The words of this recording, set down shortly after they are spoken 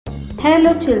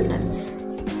Hello children,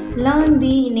 learn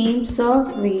the names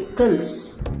of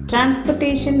vehicles,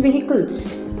 transportation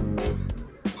vehicles.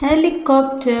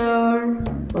 Helicopter,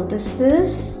 what is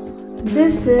this?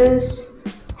 This is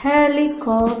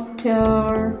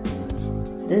helicopter.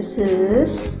 This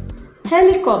is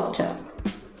helicopter.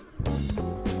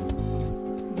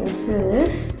 This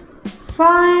is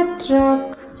fire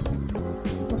truck.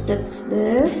 What is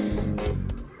this?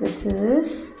 This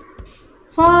is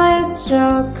fire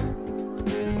truck.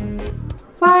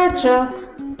 Fire truck.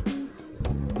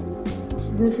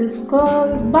 This is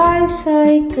called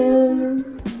bicycle.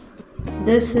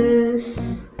 This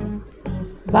is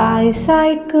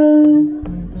bicycle.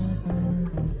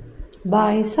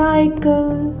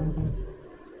 Bicycle.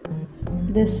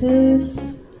 This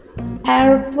is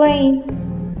airplane.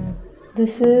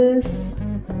 This is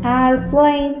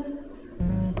airplane.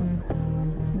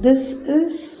 This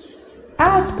is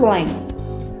airplane.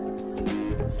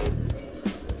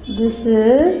 This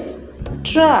is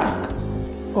truck.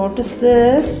 What is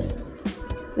this?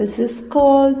 This is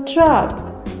called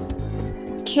truck.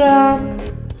 Truck.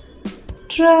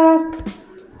 Truck.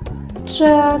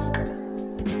 Truck.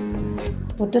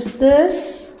 What is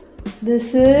this?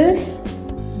 This is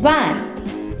van.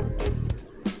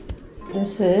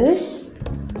 This is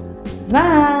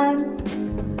van.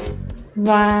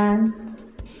 Van.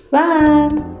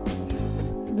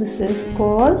 Van. This is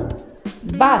called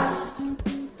bus.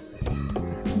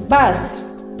 Bus.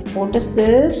 What is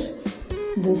this?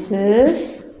 This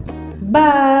is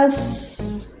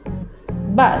bus.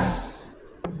 Bus.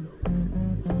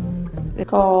 It's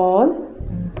called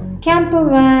camper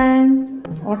van.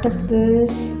 What is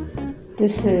this?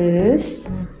 This is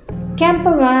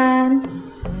camper van.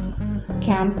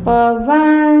 Camper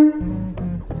van.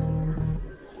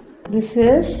 This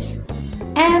is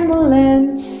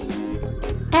ambulance.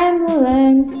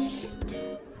 Ambulance.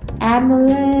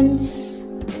 Ambulance.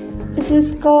 This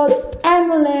is called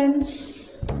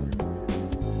ambulance.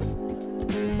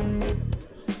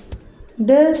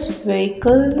 This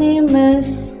vehicle name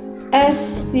is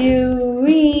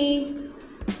SUV.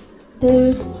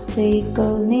 This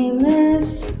vehicle name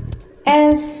is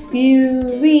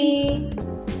SUV.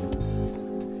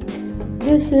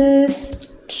 This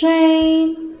is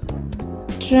train.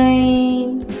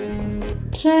 Train.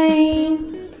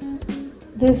 Train.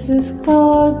 This is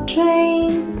called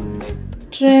train.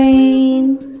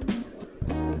 Train.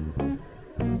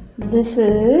 This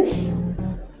is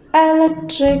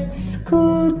electric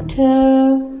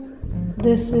scooter.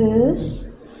 This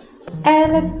is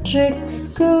electric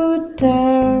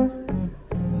scooter.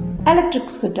 Electric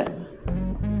scooter.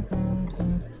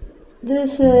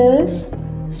 This is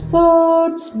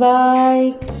sports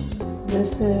bike.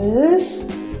 This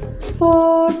is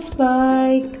sports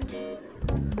bike.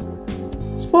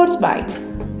 Sports bike.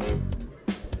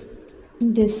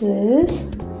 This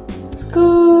is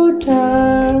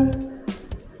scooter.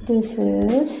 This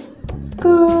is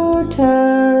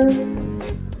scooter.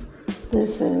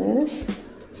 This is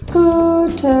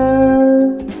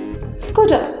scooter.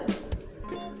 Scooter.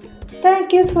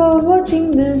 Thank you for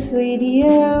watching this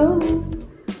video.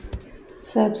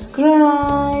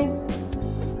 Subscribe.